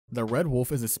The red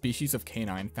wolf is a species of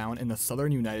canine found in the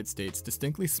southern United States,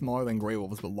 distinctly smaller than gray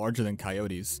wolves but larger than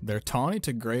coyotes. Their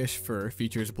tawny-to-grayish fur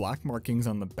features black markings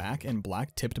on the back and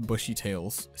black-tipped bushy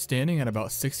tails. Standing at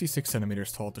about 66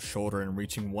 centimeters tall at the shoulder and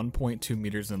reaching 1.2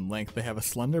 meters in length, they have a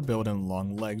slender build and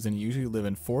long legs and usually live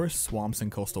in forests, swamps, and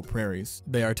coastal prairies.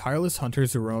 They are tireless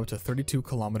hunters who roam up to 32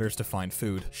 kilometers to find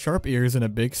food. Sharp ears and a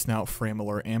big snout frame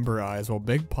allure amber eyes, while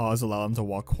big paws allow them to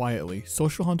walk quietly.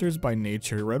 Social hunters by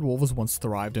nature, red wolves once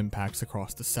thrived in packs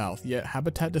across the south, yet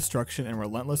habitat destruction and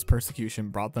relentless persecution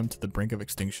brought them to the brink of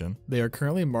extinction. They are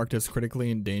currently marked as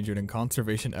critically endangered, and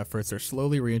conservation efforts are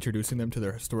slowly reintroducing them to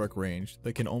their historic range.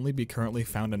 They can only be currently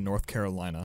found in North Carolina.